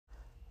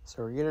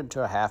So we're getting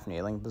into a half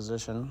kneeling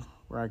position.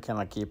 We're going to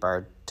kind of keep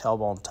our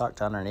tailbone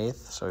tucked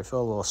underneath so we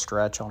feel a little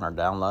stretch on our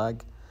down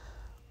leg.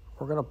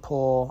 We're going to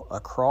pull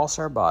across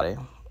our body,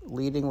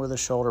 leading with the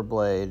shoulder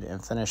blade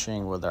and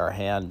finishing with our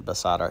hand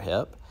beside our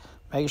hip.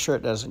 Making sure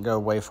it doesn't go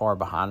way far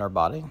behind our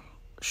body.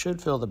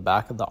 Should feel the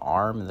back of the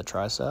arm and the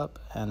tricep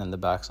and then the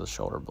back of the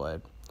shoulder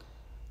blade.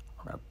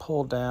 We're going to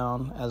pull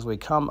down. As we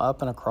come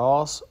up and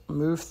across,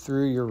 move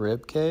through your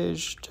rib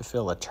cage to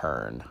feel a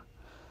turn.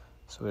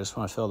 So we just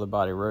want to feel the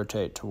body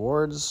rotate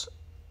towards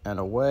and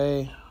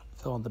away,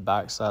 feeling the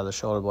back side of the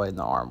shoulder blade and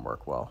the arm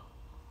work well.